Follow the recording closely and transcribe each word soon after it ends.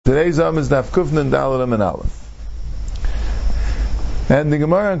Today's is Daf Kufnan Dalet and Aleph. And the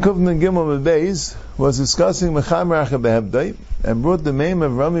Gemara on Kufnan Gimel and Beis was discussing Mechamer Acha Behemdai and brought the name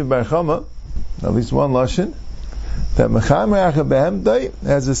of Rami Bar Chama, at least one lashon, that Mechamer Acha Behemdai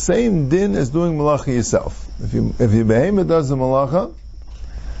has the same din as doing malacha yourself. If your behemoth does the malacha,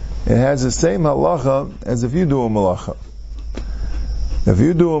 it has the same halacha as if you do a malacha. If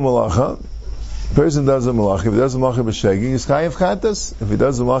you do a malacha, person does a malacha. If he does a malacha b'shegi, he's chayav chatas. If he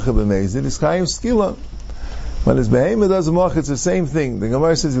does a malacha b'meizid, he's chayav skila. When his behemoth does a malacha, it's the same thing. The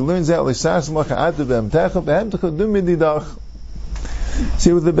Gemara says he learns out l'shas malacha atu be'emtecha be'emtecha du mididach.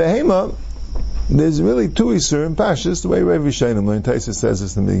 See, with the behemoth, there's really two isur and pashas. The way Rav Yishayim learned, Taisa says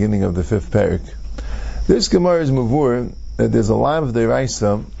this in the beginning of the 5th parak. This Gemara is mavur that there's a lot of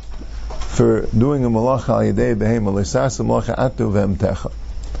deraisa for doing a malacha al yedei behemoth l'shas malacha atu be'emtecha.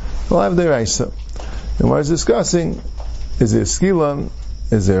 A lot of deraisa. The Gemara is discussing, is there skila,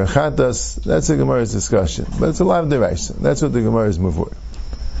 is there a chatas? That's the Gemara's discussion. But it's a lot of deraisa. That's what the Gemara is mavur.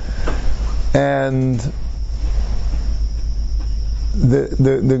 And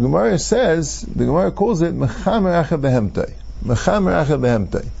the Gemara says, the Gemara calls it Mechamer Acha Behemtai. Mechamer Acha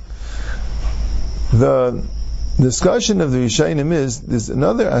Behemtai. The discussion of the Yishayim is, there's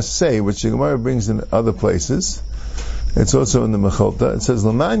another asay, which the Gemara brings in other places. It's also in the Mecholta. It says,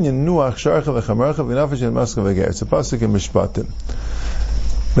 L'man yenuach sharcha v'chamarcha v'nafesh v'maska v'ger. It's a pasuk in Mishpatim.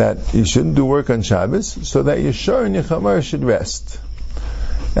 That you shouldn't do work on Shabbos, so that your shar and your chamar should rest.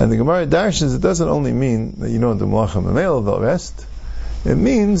 And the Gemara dashes, it doesn't only mean that you don't do malacha memel, they'll rest. It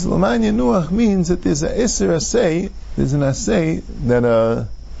means, L'man yenuach means that there's an isser asay, there's an asay that a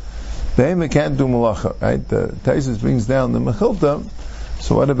behemoth can't do malacha, right? The Taisus brings down the Mecholta.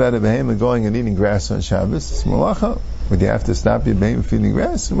 So what about a behemoth going and eating grass on Shabbos? It's malacha. Would you have to stop your behemoth from eating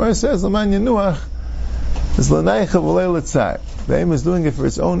grass? The Gemara says, L'man yenuach is l'naicha v'lei l'tzar. Behemoth is doing it for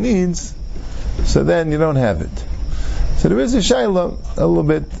its own needs, so then you don't have it. So there is a shayla, a little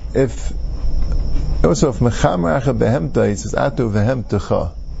bit, if mechamer acha behemta, he says, atu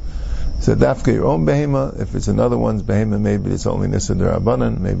v'hemtecha. So dafka your own behemoth. If it's another one's behemoth, maybe it's only nisa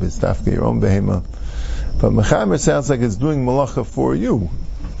d'Rabbanan, maybe it's dafka your own behemoth. But mechamer sounds like it's doing malacha for you,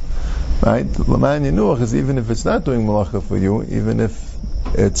 right? L'man yenuach is even if it's not doing malacha for you, even if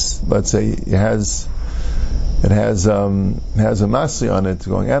it's, let's say, it has a masli on it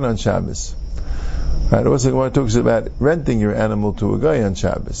going out on Shabbos. Right? Also, Gemara talks about renting your animal to a guy on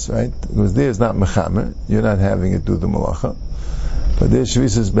Shabbos, right? Because there is not mechamer, you're not having it do the malacha, but there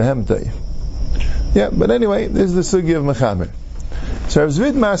shvisas behemtei. Yeah, but anyway, this is the sugi of mechamer. So Rav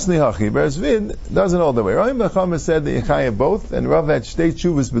Zvid masni hachi, but Rav Zvid doesn't all the way. Rahim Bachama said that you chayav both, and Rav had shtei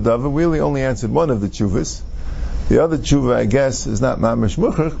tshuvas b'dava. We really only answered one of the tshuvas. The other tshuva, I guess, is not mamash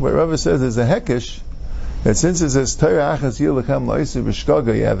muchach, but Rav says there's a hekesh, that since it says Torah achas yilachem la'isur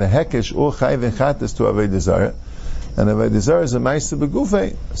b'shkaga, you have a hekesh or chayav and chatas to avodah zarah, and avodah zarah is a ma'aser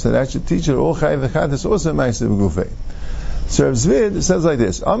b'gufei, so that should teach it all chayav and chatas also a ma'aser b'gufei. So Rav Zvid says like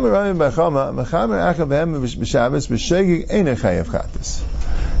this: Amar Rami Bar Chama, Mechamer Acha Behemoth b'Shabbos b'Shegig Eina Chayav Chatas.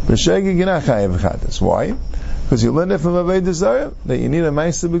 B'Shegig you're not Chayav Chatas. Why? Because you learned it from avodah zarah that you need a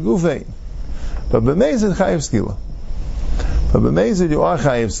ma'aser b'gufei. But b'meizid Chayav Skila. But b'meizid you are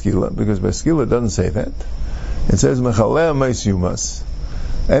Chayav Skila, because by Skila it doesn't say that. It says Mechaleh Meis Yumas.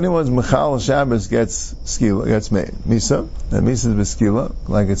 Anyone's Mechal Shabbos gets Skila, gets made Misa, and Misa is b'Skila,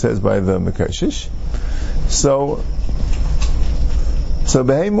 like it says by the Mekarshish. So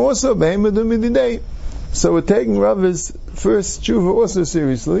behem also, behem mididei. So we're taking Rav's first tshuva also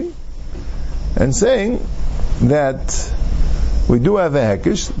seriously, and saying that we do have a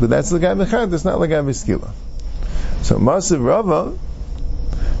hekesh, but that's l'gay mechad, it's not l'gay b'skila. So Masav Rava,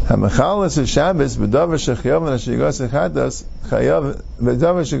 ha'mechalas Shabbos b'davar shechayav v'nashigas echadas chayav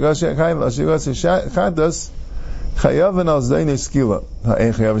b'davar shechayav echadas chayav v'nal zdeinei skila.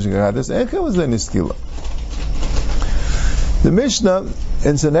 Ha'en chayav v'shechadas en chayav v'zdeinei skila. The Mishnah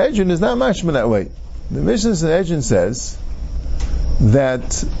in Sanhedrin is not mashma that way. The Mishnah in Sanhedrin says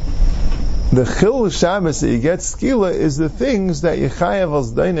that the chil Shabbos that you get skila is the things that you chayav al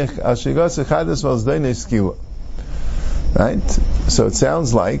zdeinei al shigas echadas al zdeinei skila. Right? So it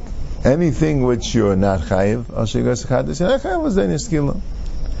sounds like anything which you're not chayav al shigas echadas, you're not chayav al zdeinei skila.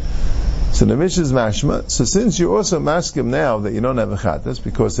 So the Mishnah is mashma. So since you're also maskim now that you don't have a chatas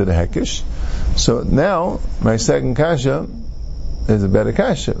because of the hekesh, so now my second kasha is a better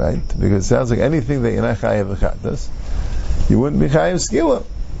kasha, right? Because it sounds like anything that you're not chayav v'chatas, you wouldn't be chayav skila.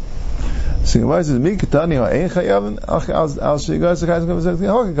 So Gemara says, "Mi katani ha'ein chayav al shigas echadas v'zekti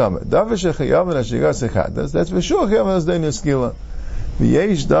davar shechayav al shigas echadas. That's for sure chayav al zdeinei skila.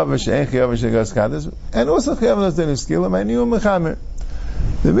 V'yesh davar she'ein chayav al shigas echadas, and also chayav al zdeinei skila. My new mechamer."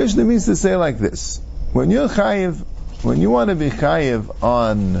 The Mishnah means to say like this: when you want to be chayiv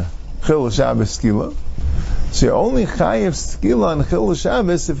on Chil Shabbos skila, so you're only chayiv skila on Chil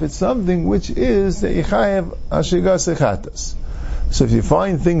Shabbos if it's something which is that you chayiv ashigas echatas. So if you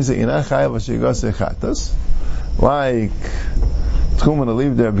find things that you're not chayiv ashigas echatas, like Tchumen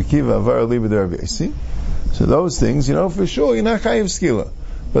aliv der Bekiva avar aliv der Beisi, so those things, for sure you're not chayiv skila.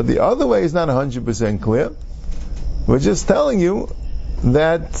 But the other way is not 100% clear. We're just telling you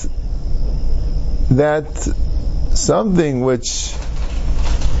that something which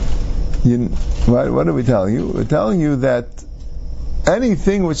what are we telling you? We're telling you that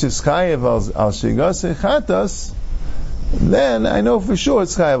anything which is chayev al shigas echatas, then I know for sure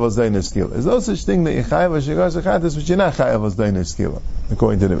it's chayev al zayin skila. There's no such thing that you chayev al shigas echatas which you're not chayev al zayin skila,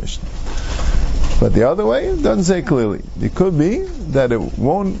 according to the Mishnah. But the other way, it doesn't say clearly. It could be that it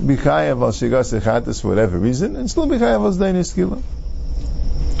won't be chayev al shigas echatas for whatever reason, and still be chayev al zayin skila.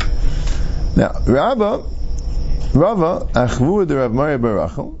 Now, Rava, Achvu de Rav Mari bar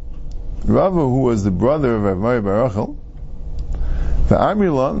Rachel, Rava, who was the brother of Rav Mari bar Rachel,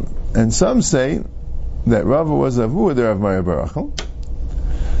 and some say that Rava was Avu de Rav Mari bar Rachel,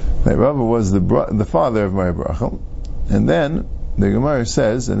 that Rava was the father of Mari bar Rachel, and then the Gemara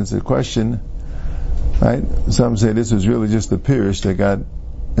says, and it's a question, right? Some say this was really just a Pirush that got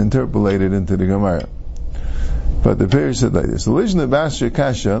interpolated into the Gemara. But the Pirush said like this: Lishna Basher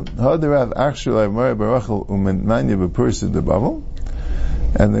Kasha, Hadarav Akshulai Mari Barachel Umenanya Bepursa de Bavel.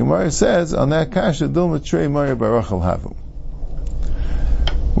 And the Gemara says on that Kasha Dilma Trey Mari Barachel Havu.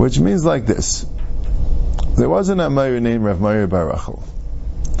 Which means like this: there wasn't a Mari named Rav Mari Barachel.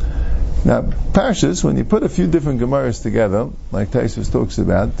 Now, Pashas, when you put a few different Gemaras together, like Taisus talks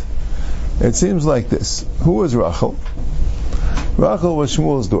about, it seems like this: who was Rachel? Rachel was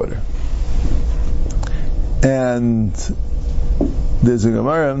Shmuel's daughter. And there's a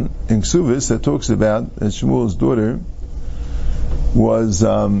Gemara in Ksuvis that talks about that Shmuel's daughter was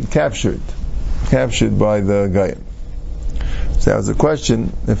captured by the Goyim. So that was a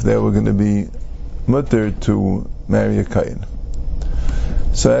question if they were going to be mutter to marry a Kayin.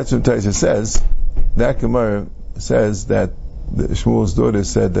 So that's what Taisa says. That Gemara says that Shmuel's daughter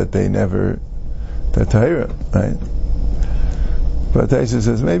said that they never Tahira, right? But Taisa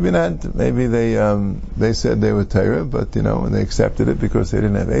says maybe not. Maybe they said they were Torah, but and they accepted it because they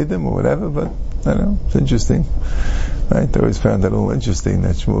didn't have Edom or whatever. But I don't know. It's interesting, right? They always found that a little interesting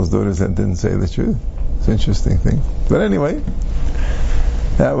that Shmuel's daughters didn't say the truth. It's an interesting thing. But anyway,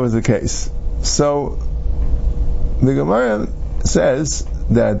 that was the case. So the Gemara says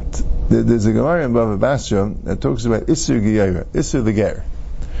that there's a Gemara in Bava Basra that talks about Isser Geyera, Isser the Ger.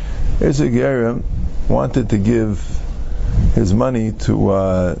 Isser Geyera wanted to give his money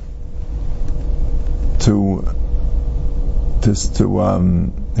to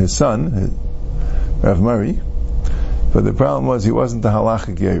his son, Rav Mari, but the problem was he wasn't the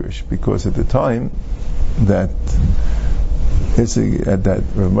halachic Yerush, because at the time that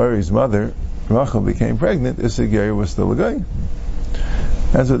Rav Mari's mother Rachel became pregnant, Issa Ger was still a guy.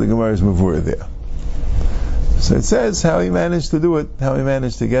 That's what the Gemara is mavur there. So it says how he managed to do it, how he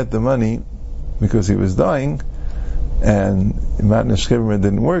managed to get the money, because he was dying. And Matna Shchivra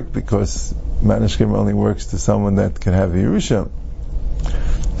didn't work because Matna Shchivra only works to someone that can have a Yerusha.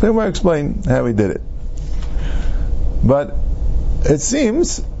 So I'm going to explain how he did it. But it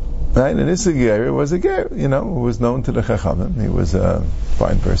seems, right, and Issa Ger was a Ger, who was known to the Chachamim. He was a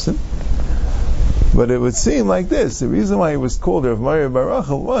fine person. But it would seem like this: the reason why he was called Rav Mari bar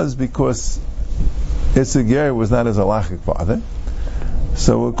Rachel was because Issa Ger was not his halachic father.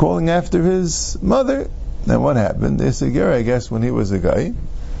 So we're calling after his mother. And what happened? Issa Ger, I guess, when he was a guy,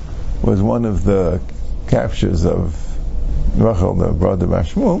 was one of the captures of Rachel, the brother of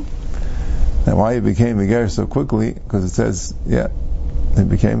Shmuel. And why he became a ger so quickly? Because it says, he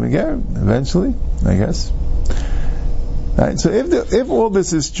became a ger eventually, I guess. Right. So if all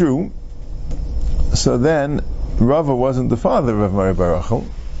this is true, so then Rava wasn't the father of Mari bar Rachel,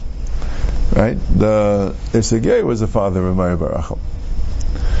 right? The Issa Ger was the father of Mari bar Rachel.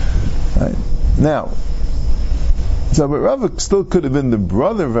 Right. Now, but Rava still could have been the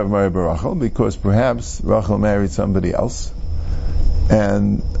brother of Mari bar Rachel, because perhaps Rachel married somebody else.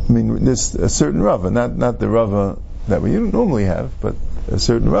 And this a certain Rava, not the Rava that we normally have, but a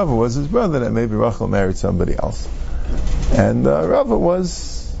certain Rava was his brother, that maybe Rachel married somebody else. And Rava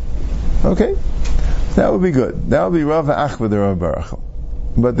was okay. That would be good. That would be Rava Achva de Rav bar Rachel.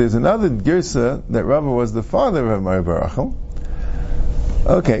 But there's another girsa that Rava was the father of Mari bar Rachel.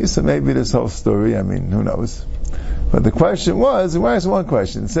 Okay, so maybe this whole story, who knows? But the question was, why is one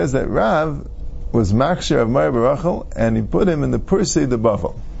question? It says that Rav was Machshir of Mar Barachel, and he put him in the Pursei de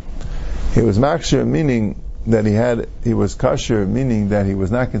Bavel. He was Machshir, meaning that he was kosher, meaning that he was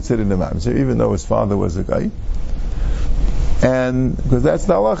not considered a mamzer, even though his father was a guy. And because that's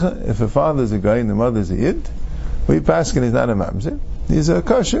the halacha, if a father is a guy and the mother is a yid, we paskin is not a mamzer, he's a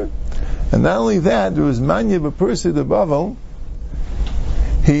kosher. And not only that, there was manya b'Pursei de Bavel.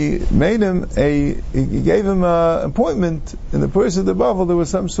 He gave him an appointment in the Pursei de Bavel. There was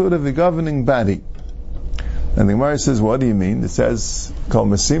some sort of a governing body. And the Gemara says, what do you mean? It says, Kol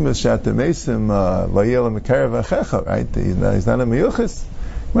Mesimas Shatemesim Vayel Mekarev Achecha, right? He's not a miyuchis.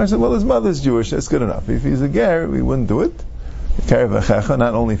 The Gemara said, well, his mother's Jewish, that's good enough. If he's a ger, we wouldn't do it. Mekarev Achecha,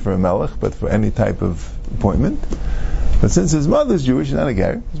 not only for a melech, but for any type of appointment. But since his mother's Jewish, not a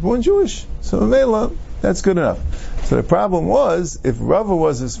ger, he's born Jewish. So Mela, that's good enough. So the problem was, if Rava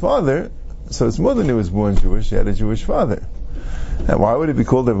was his father, so his mother knew he was born Jewish, he had a Jewish father. And why would it be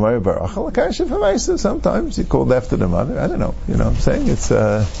called Mar Barachel? Sometimes he called after the mother. I don't know. You know what I'm saying? It's,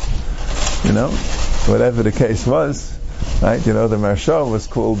 whatever the case was, right? The Marsha was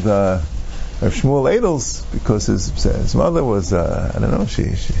called Rav Shmuel Edels because his mother was, I don't know,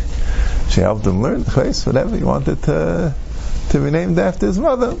 she helped him learn the case, whatever. He wanted to be named after his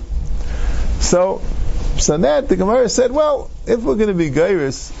mother. So that the Gemara said, well, if we're going to be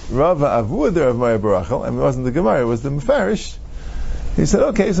Geiris Rava Avuda of Mar Barachel, and it wasn't the Gemara, it was the Mefarish. He said,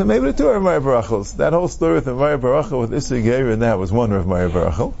 okay, so maybe the two are Mar Barachels. That whole story with the Mar Barachel with Issa Geir and that was one of Mar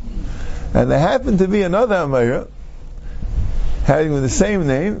Barachel. And there happened to be another Amira having the same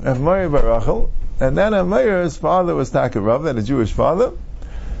name of Mar Barachel, and that Amira's father was Taka Rav, had a Jewish father.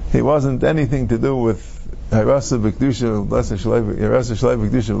 He wasn't anything to do with Hirasa B'Kedusha, Hirasa Shalai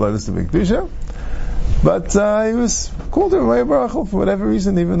B'Kedusha, Hirasa B'Kedusha. But he was called Rav Mar Barachel for whatever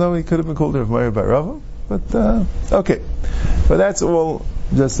reason, even though he could have been called Rav Mar Bar Rava. But, okay. But that's all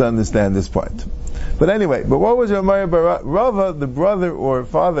just to understand this point. But anyway, what was Rav Mar Bar Rava, the brother or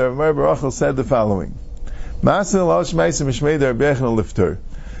father of Mar Barachel, said the following. He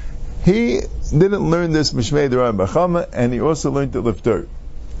didn't learn this Mishmei D'Rabbi Bachama, and he also learned the Lifter.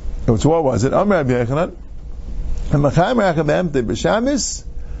 Which what was it? Amar Rabbi Yechanan,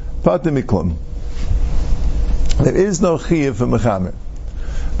 there is no chiyuv for mechamer.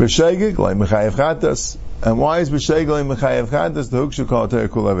 B'shegeg like mechayev chatas, and why is b'shegeg like mechayev chatas? The hook should call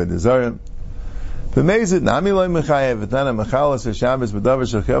it kol aved dezarim. B'meizid nami loy mechayev v'tana mechalas v'shabbos b'davar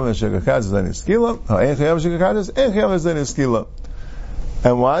shechayev v'shegeg chatas zayin skila. Ha'en chayev v'shegeg chatas, en chayev zayin skila.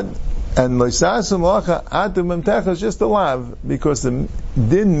 And what? And loisasum lacha atum memtecha is just a lav, because the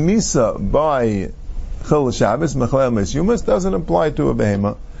din misa by chil Shabbos mechalel mesyumas doesn't apply to a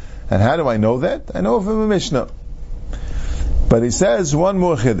behema. And how do I know that? I know from a Mishnah. But he says one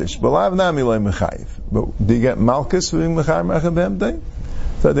more chiddush. B'lav nami loy mechayev. But do you get malchus for being mechayev merchem behemtei?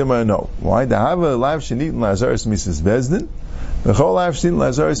 So they might know. Why? The hava lav shenit lazaris misas bezdin. The whole lav shenit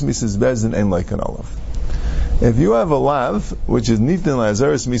lazaris misas bezdin ain't like an olav. If you have a lav which is nitin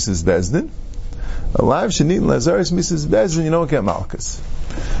lazaris misas bezdin, a lav shenit lazaris misas bezdin, you don't get malchus.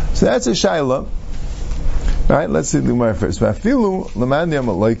 So that's a shaila. Right? Let's see the Gemara first. Vafilu leman diyam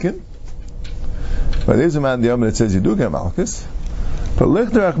aleikin. But there's a man diyam that says you do get malchus. But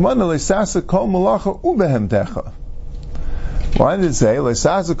lichter achmana leisasa kol malacha ubehemtecha. Why did it say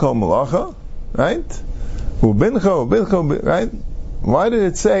leisasa kol malacha? Right? Ubincha, right? Why did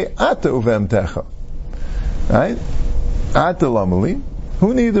it say ata ubehemtecha? Right? Ata lamali.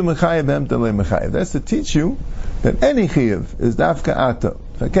 Who needs a mechayev hemta le mechayev? That's to teach you that any chiyav is dafka ata.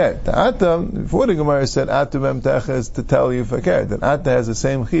 Okay, the ata, before the Gemara said ata b'emtecha is to tell you fakir, that ata has the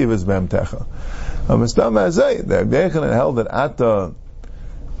same chiyav as b'emtecha. Mistam hazay, the Rabbi Yechanan held that ata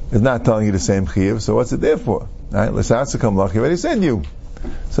is not telling you the same chiyav, so what's it there for? Right? L'satsa kam lach, he already said you.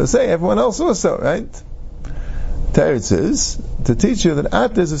 So say everyone else also, right? Teretz is to teach you that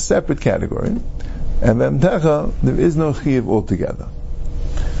ata is a separate category, and b'emtecha there is no chiyav altogether.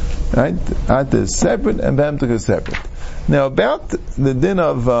 Right? Ata is separate and b'emtecha is separate. Now about the din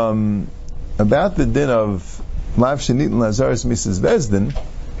of lav shenit and lazaris misas bezdin.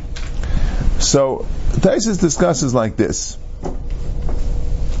 So Taisus discusses like this,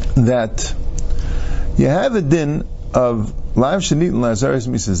 that you have a din of lav shenit and lazaris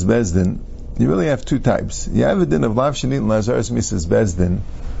misas bezdin. You really have two types. You have a din of lav shenit and lazaris misas bezdin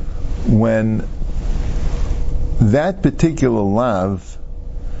when that particular lav,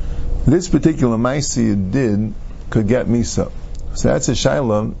 this particular ma'aseh you did, could get misa. So that's a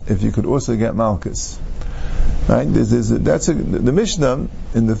shayla if you could also get malchus. Right? The Mishnah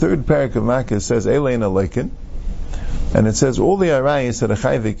in the third parak of Makkah says Elein Aleikin, and it says all the arayis said a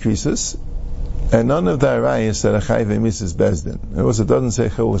chayve krisis, and none of the arayis said a chayve misas bezdin. It also doesn't say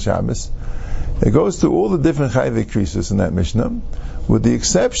chil Shabbos. It goes through all the different chayve krisus in that Mishnah, with the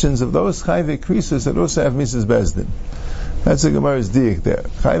exceptions of those chayve krisus that also have Mrs. Bezdin. That's the Gemara's diak there.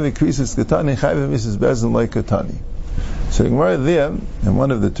 Chayve krisus katani, chayve Mrs. Bezdin like katani. So the Gemara there, in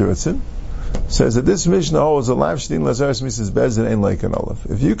one of the Turutzim, says that this Mishnah holds a lav shtin lazaris Mrs. Bezdin ain't like an olive.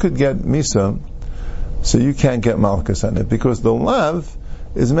 If you could get Misa, so you can't get Malkus on it, because the lav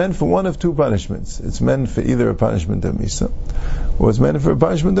is meant for one of two punishments. It's meant for either a punishment of Misa, or it's meant for a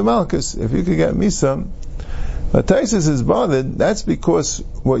punishment of Malkus. If you could get Misa, but Taisus is bothered, that's because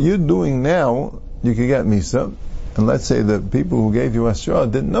what you're doing now, you could get Misa, and let's say the people who gave you Asra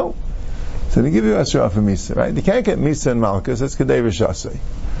didn't know. So they give you Asra for Misa, right? You can't get Misa and Malkus, that's Kedei Rishasei.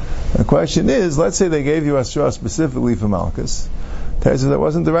 The question is, let's say they gave you Asra specifically for Malkus. Taisus, that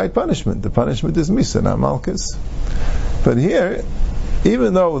wasn't the right punishment. The punishment is Misa, not Malkus. But here,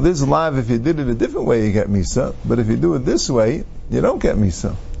 even though this lav, if you did it a different way, you get Misa, but if you do it this way, you don't get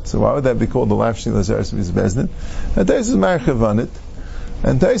Misa. So why would that be called the lav shni lazaris Mrs. Bezdin? And Taisus marchav on it.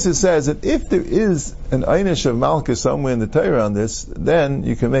 And Taisus says that if there is an einish of Malkus somewhere in the Torah on this, then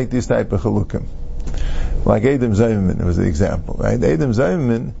you can make these type of chalukim. Like Edom Zayman was the example, right? Edom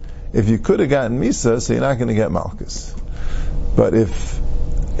Zayman, if you could have gotten Misa, so you're not going to get Malkus. But if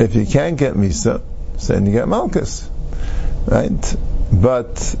you can't get Misa, so then you get Malkus. Right?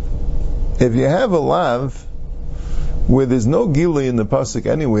 But if you have a lav where there's no gili in the pasuk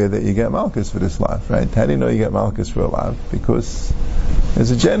anywhere that you get Malkus for this lav, right? How do you know you get Malkus for a lav? Because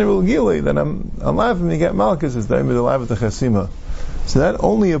there's a general gili that a lav when you get Malkus is the lav of the chasima. So that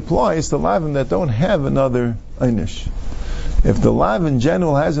only applies to lavim that don't have another einish. If the lav in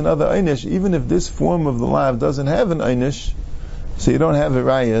general has another einish, even if this form of the lav doesn't have an einish, so you don't have a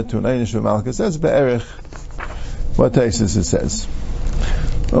raya to an einish of Malkus, that's be'erich what Taisus says.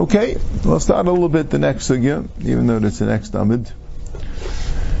 Okay, we'll start a little bit the next sugya, even though it's the next amid.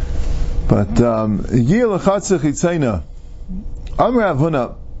 But Yil Chatzach Itzaina Amr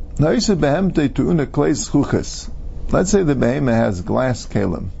Avuna Naisa Behemte Tuuna Kleis Chuches. Let's say the behemah has glass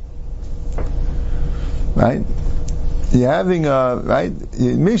kalim, right? You're having right.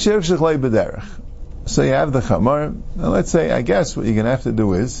 So you have the chamar, and let's say, I guess what you're going to have to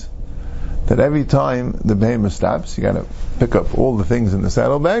do is that every time the behemoth stops, you got to pick up all the things in the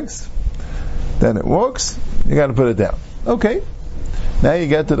saddlebags. Then it walks, you got to put it down. Okay. Now you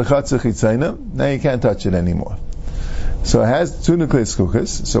get to the chatzach itzaina. Now you can't touch it anymore. So it has two nucleus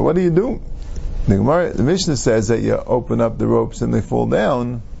kukas. So what do? The Mishnah says that you open up the ropes and they fall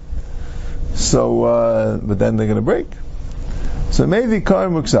down. So, but then they're going to break. So maybe kar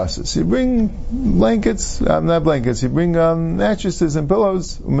muksasis. You bring blankets, not blankets. You bring mattresses and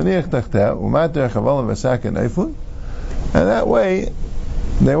pillows. And that way,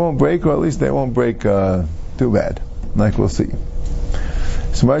 they won't break, or at least they won't break too bad, like we'll see.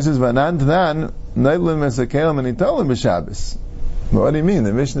 So Mar says, "Vanantanan neidlin mesakelim and italim b'Shabbos." What do you mean?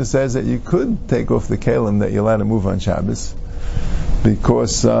 The Mishnah says that you could take off the kelim that you're allowed to move on Shabbos,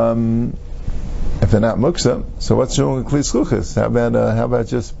 because if they're not muksa, so what's wrong with kli schuches? How about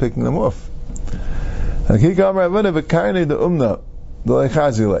just picking them off? What's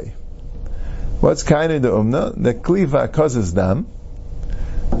kaine de umna? The kliva causes them.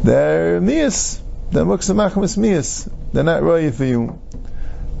 They're miyas. They're muksa machmas miyas. They're not roya for you.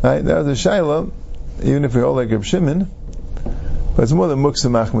 Right? That was a shayla, even if we hold like Reb Shimon, but it's more than muksa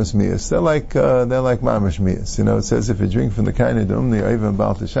machmas miyas. They're like mamash miyas. You know, it says if you drink from the kaine de umna, or even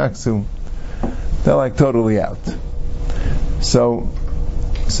bal teshaksu, they're like totally out. So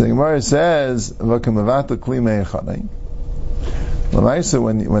Gemara says, "V'kamavata kli me'echanai."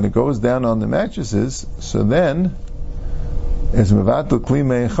 When it goes down on the mattresses, so then it's mavata kli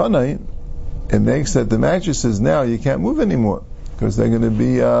me'echanai. It makes that the mattresses now you can't move anymore because they're going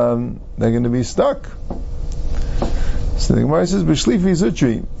to be stuck. So the Gemara says, "B'shlifi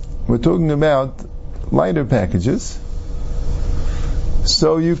zutri." We're talking about lighter packages,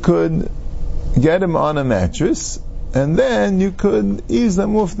 so you could get them on a mattress, and then you could ease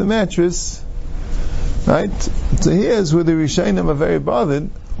them off the mattress, right? So here's where the Rishonim are very bothered.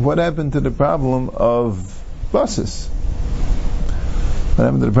 What happened to the problem of buses? What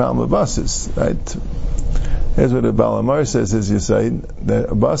happened to the problem of buses, right? Here's what the Balamar says, as you say,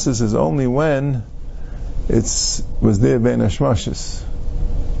 that buses is only when was there bein hashmashis.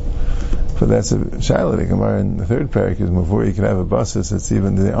 But that's a shayla. The Gemara in the third parak is before you can have a buses, it's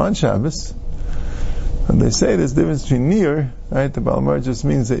even there on Shabbos. And they say there's a difference between near, right? The Balamar just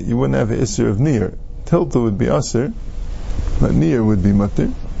means that you wouldn't have an isser of near. Tilta would be usser, but near would be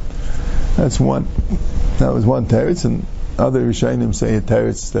mutter. That's one. That was one teretz, and other Rishonim say a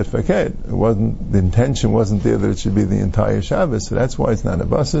teretz that faket. The intention wasn't there that it should be the entire Shabbos, so that's why it's not a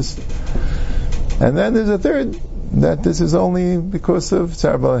basis. And then there's a third, that this is only because of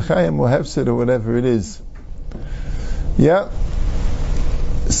Tzar Balachayim or Hefsid or whatever it is. Yeah.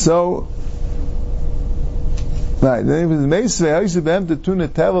 So, right, then if a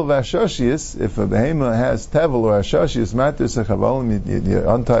behema has tevel or ashoshius, matters a chavalim, you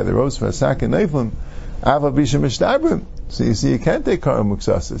untie the ropes for a sack and neiflim, ava bisha mishdabrim. So you see, you can't take kara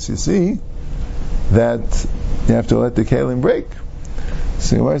muksasis. You see that you have to let the kalim break.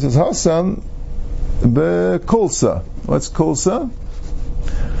 So where it says Hassam bekulsa. What's kulsa?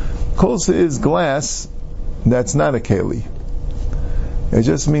 Kulsa is glass that's not a keli. It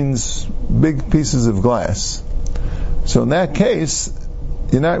just means big pieces of glass. So in that case,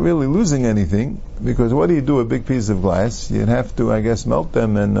 you're not really losing anything, because what do you do with big pieces of glass? You'd have to, I guess, melt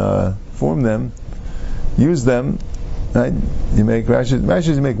them and form them, use them. Right? You make rashes,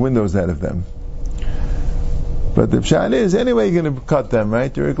 you make windows out of them. But the pshat is, anyway you're going to cut them,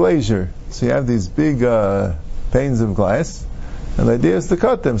 right? You're a glazier. So you have these big panes of glass, and the idea is to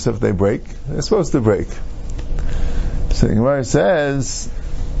cut them, so if they break, they're supposed to break. So the Gemara says,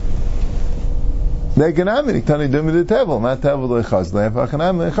 it's not a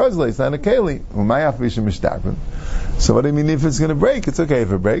keli. So what do you mean if it's going to break? It's okay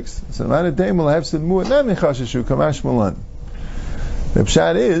if it breaks. So the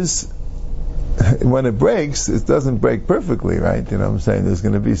pshat is, when it breaks, it doesn't break perfectly, right? You know what I'm saying? There's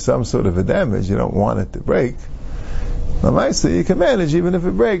going to be some sort of a damage. You don't want it to break. Lamaisa, you can manage even if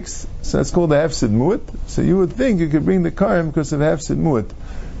it breaks. So that's called a hefsid mu'at. So you would think you could bring the karim because of hefsid mu'at.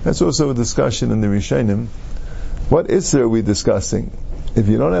 That's also a discussion in the Rishonim. What isser are we discussing? If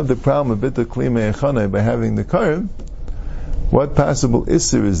you don't have the problem of bitter klima echane by having the karim, what possible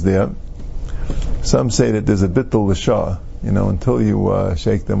isser is there? Some say that there's a bittul l'shah, until you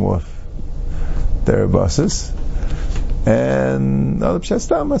shake them off their buses. And other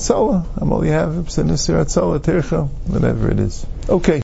pshastam atzola. All you have is nisir atzola tircha, whatever it is. Okay.